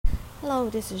Hello,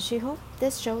 this is Shiho.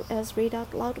 This show is read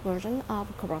out loud version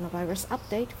of coronavirus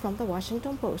update from the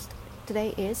Washington Post.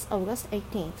 Today is August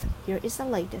 18th. Here is the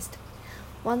latest.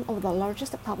 One of the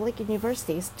largest public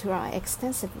universities to try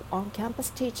extensive on-campus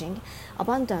teaching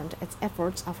abandoned its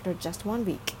efforts after just 1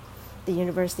 week. The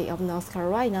University of North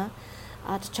Carolina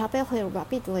at Chapel Hill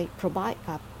rapidly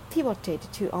pivoted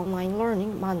to online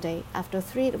learning Monday after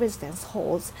 3 residence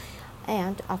halls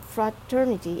and a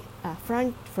fraternity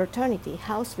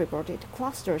house reported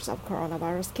clusters of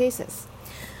coronavirus cases.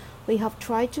 We have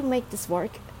tried to make this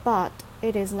work, but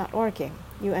it is not working,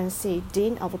 UNC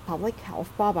Dean of Public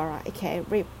Health Barbara K.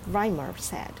 Reimer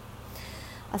said.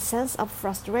 A sense of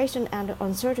frustration and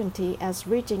uncertainty is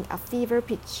reaching a fever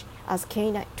pitch as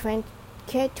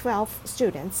K-12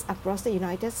 students across the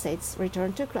United States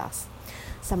return to class,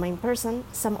 some in person,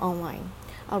 some online.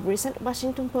 A recent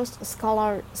Washington Post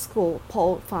Scholar School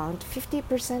poll found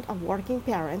 50% of working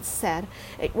parents said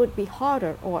it would be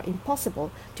harder or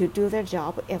impossible to do their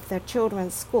job if their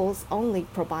children's schools only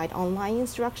provide online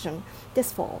instruction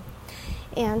this fall.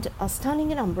 And a stunning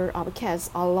number of kids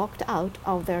are locked out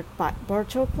of their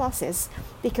virtual classes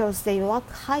because they lack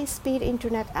high-speed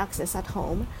internet access at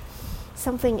home,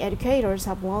 something educators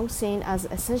have long seen as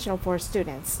essential for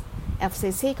students.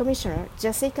 FCC Commissioner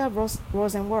Jessica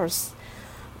Rosenworcel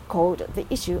called the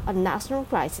issue a national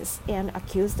crisis and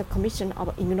accused the commission of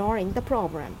ignoring the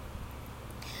problem.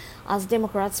 As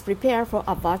Democrats prepare for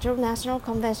a virtual national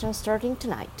convention starting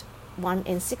tonight, 1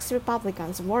 in 6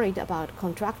 Republicans worried about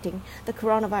contracting the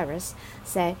coronavirus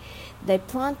say they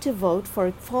plan to vote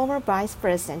for former Vice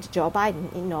President Joe Biden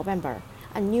in November.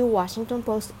 A new Washington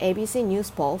Post ABC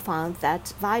News poll found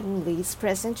that Biden leads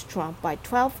President Trump by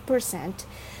 12 percentage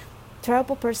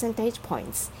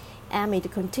points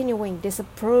amid continuing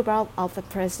disapproval of the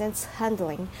president's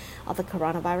handling of the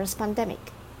coronavirus pandemic.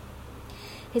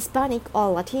 Hispanic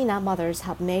or Latina mothers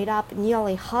have made up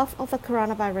nearly half of the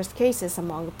coronavirus cases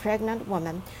among pregnant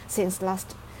women since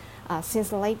late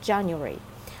January,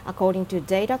 according to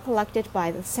data collected by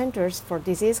the Centers for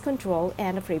Disease Control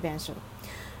and Prevention.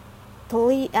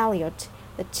 Polly Elliott,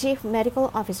 the chief medical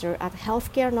officer at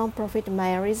healthcare nonprofit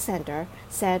Mary's Center,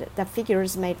 said the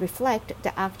figures may reflect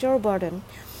the actual burden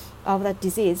of the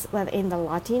disease within the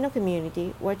Latino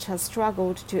community, which has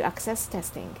struggled to access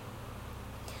testing.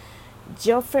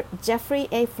 Jeffrey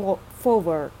A.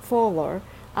 Fowler,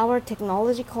 our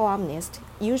technology columnist,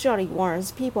 usually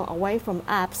warns people away from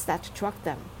apps that track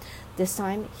them. This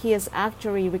time, he is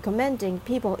actually recommending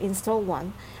people install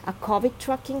one, a COVID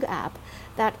tracking app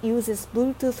that uses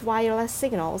Bluetooth wireless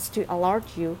signals to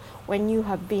alert you when you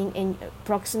have been in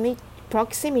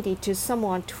proximity to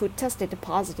someone who tested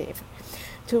positive.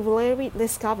 To really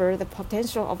discover the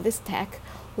potential of this tech,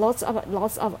 lots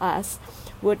of us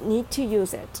would need to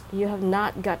use it. You have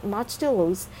not got much to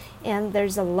lose, and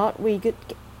there's a lot we could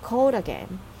code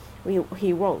again,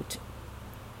 he wrote.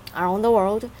 Around the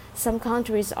world, some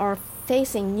countries are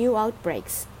facing new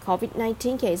outbreaks.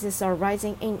 COVID-19 cases are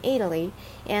rising in Italy,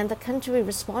 and the country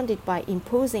responded by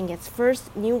imposing its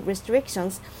first new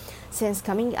restrictions since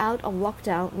coming out of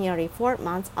lockdown nearly 4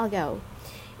 months ago.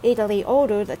 Italy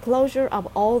ordered the closure of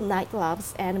all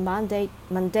nightclubs and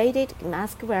mandated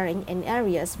mask wearing in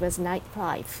areas with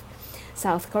nightlife.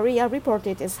 South Korea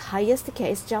reported its highest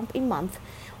case jump in month,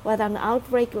 with an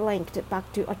outbreak linked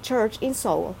back to a church in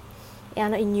Seoul.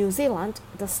 And in New Zealand,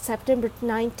 the September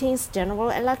 19th general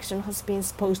election has been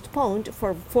postponed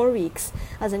for 4 weeks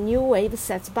as a new wave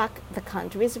sets back the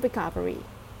country's recovery.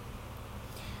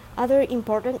 Other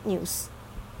important news.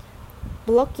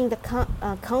 Blocking the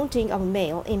counting of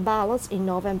mail-in ballots in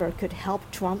November could help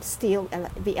Trump steal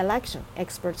the election,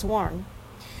 experts warn.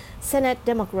 Senate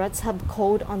Democrats have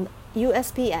called on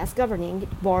USPS governing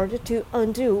board to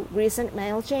undo recent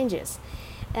mail changes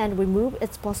and remove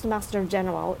its postmaster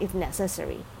general if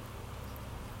necessary.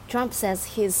 Trump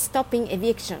says he's stopping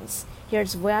evictions.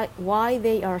 Here's why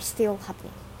they are still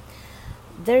happening.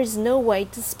 There is no way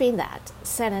to spin that,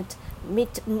 Senate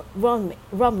Mitt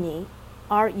Romney,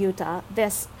 Utah,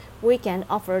 this weekend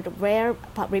offered rare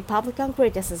Republican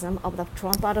criticism of the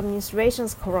Trump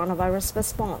administration's coronavirus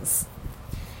response.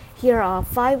 Here are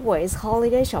 5 ways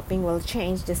holiday shopping will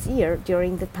change this year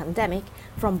during the pandemic,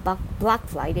 from Black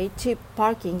Friday to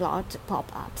parking lot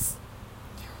pop-ups.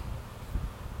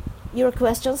 Your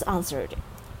questions answered.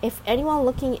 If anyone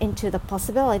looking into the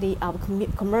possibility of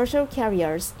commercial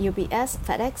carriers, UPS,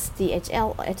 FedEx,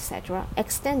 DHL, etc.,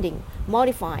 extending,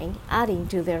 modifying, adding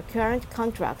to their current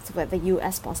contracts with the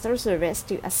U.S. Postal Service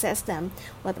to assist them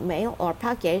with mail or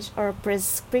package or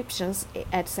prescriptions,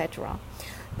 etc.,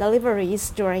 deliveries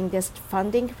during this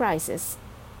funding crisis.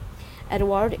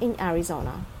 Edward in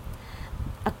Arizona.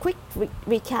 A quick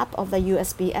recap of the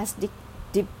USPS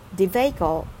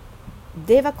debacle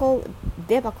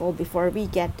before we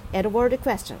get Edward the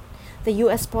question. The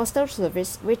U.S. Postal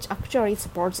Service, which actually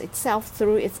supports itself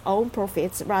through its own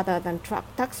profits rather than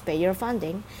taxpayer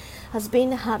funding, has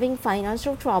been having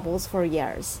financial troubles for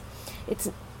years.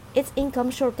 Its income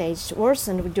shortage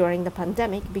worsened during the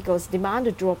pandemic because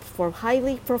demand dropped for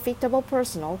highly profitable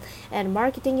personal and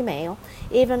marketing email,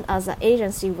 even as the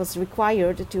agency was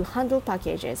required to handle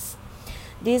packages.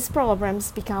 These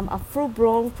problems became a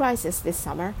full-blown crisis this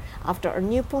summer after a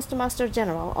new Postmaster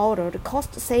General ordered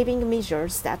cost-saving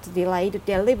measures that delayed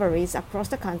deliveries across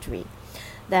the country.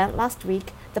 Then last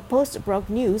week, the Post broke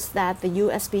news that the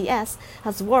USPS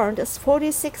has warned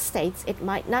 46 states it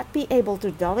might not be able to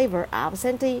deliver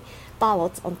absentee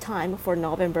ballots on time for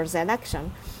November's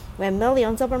election, when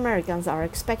millions of Americans are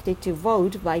expected to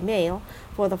vote by mail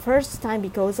for the first time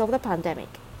because of the pandemic.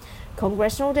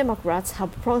 Congressional Democrats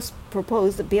have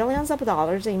proposed billions of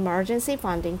dollars in emergency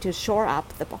funding to shore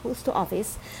up the post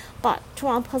office, but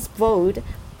Trump has vowed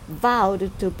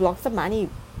to block the money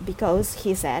because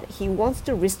he said he wants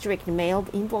to restrict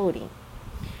mail-in voting.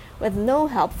 With no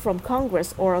help from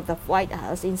Congress or the White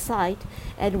House in sight,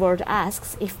 Edward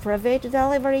asks if private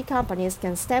delivery companies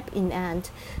can step in and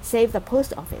save the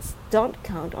post office. Don't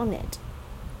count on it.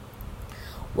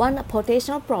 One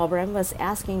potential problem was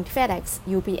asking FedEx,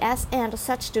 UPS, and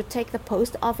such to take the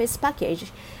post office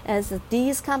package, as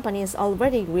these companies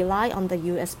already rely on the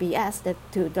USPS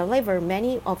to deliver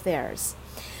many of theirs.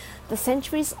 The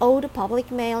centuries-old public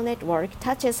mail network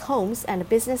touches homes and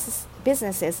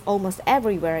businesses almost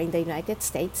everywhere in the United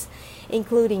States,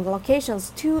 including locations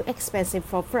too expensive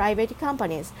for private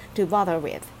companies to bother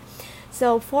with.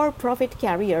 So for-profit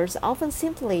carriers often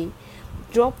simply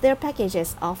drop their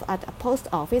packages off at a post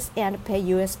office and pay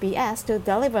USPS to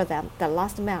deliver them the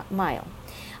last mile.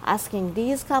 Asking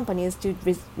these companies to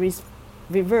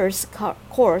reverse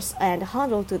course and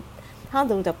handle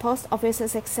the post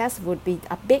office's success would be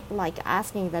a bit like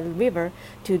asking the river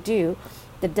to do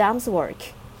the dam's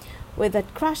work. With the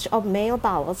crush of mail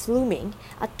ballots looming,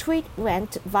 a tweet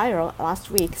went viral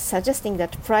last week suggesting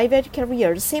that private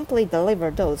carriers simply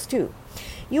deliver those too.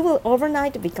 You will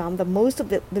overnight become the most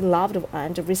beloved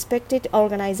and respected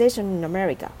organization in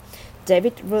America,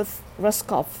 David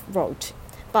Ruskoff wrote.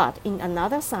 But in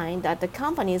another sign that the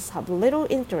companies have little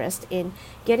interest in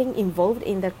getting involved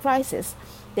in the crisis,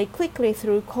 they quickly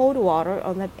threw cold water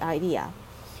on the idea.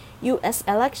 U.S.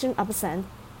 election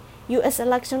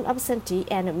absentee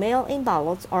and mail-in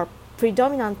ballots are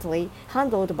predominantly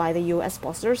handled by the U.S.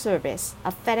 Postal Service,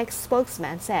 a FedEx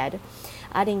spokesman said,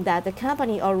 adding that the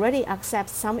company already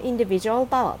accepts some individual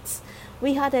ballots.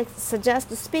 We had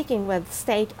suggest speaking with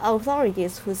state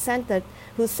authorities who set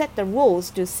the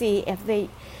rules to see if they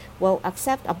will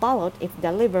accept a ballot if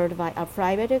delivered by a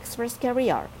private express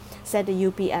carrier, said the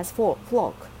UPS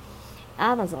flock.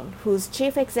 Amazon, whose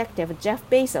chief executive Jeff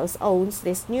Bezos owns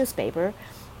this newspaper,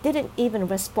 didn't even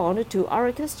respond to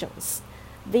our questions.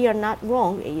 They are not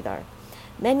wrong either.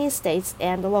 Many states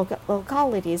and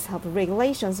localities have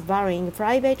regulations barring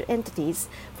private entities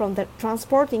from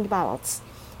transporting ballots.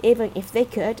 Even if they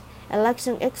could,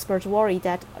 election experts worry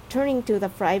that turning to the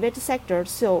private sector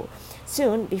so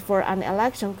soon before an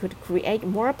election could create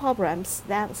more problems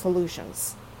than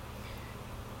solutions.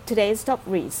 Today's top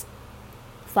reads.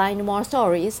 Find more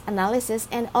stories, analysis,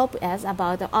 and op-eds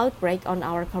about the outbreak on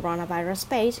our coronavirus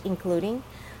page, including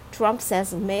Trump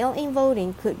says mail-in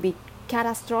voting could be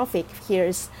catastrophic.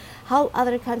 Here's how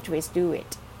other countries do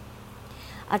it.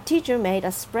 A teacher made a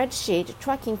spreadsheet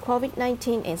tracking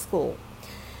COVID-19 in school.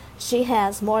 She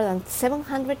has more than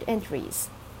 700 entries.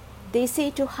 They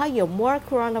say to hire more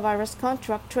coronavirus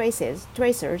contact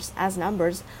tracers as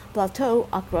numbers plateau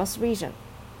across region.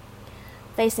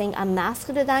 Facing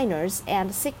unmasked diners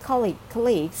and sick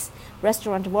colleagues,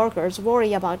 restaurant workers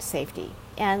worry about safety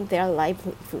and their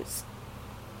livelihoods.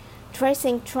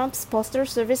 Tracing Trump's Postal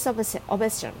Service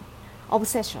obsession,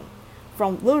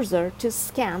 from loser to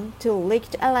scam to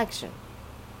leaked election.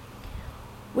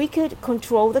 We could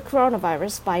control the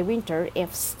coronavirus by winter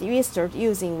if we start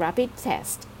using rapid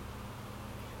tests.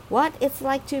 What it's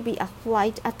like to be a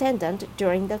flight attendant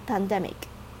during the pandemic.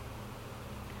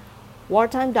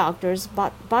 Wartime doctors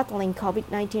battling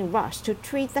COVID-19 rush to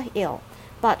treat the ill,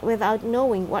 but without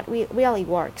knowing what really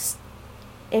works.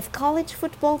 If college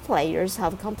football players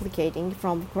have complicating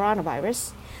from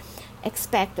coronavirus,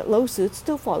 expect lawsuits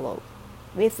to follow.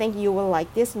 We think you will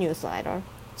like this newsletter.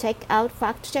 Check out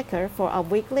Fact Checker for a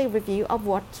weekly review of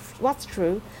what's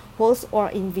true, false, or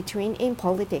in between in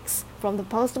politics from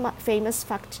the famous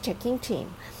fact-checking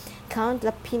team. Count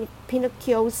the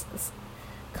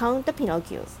Count the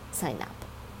Pinocchios sign up.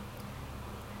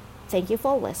 Thank you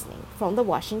for listening from the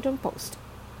Washington Post.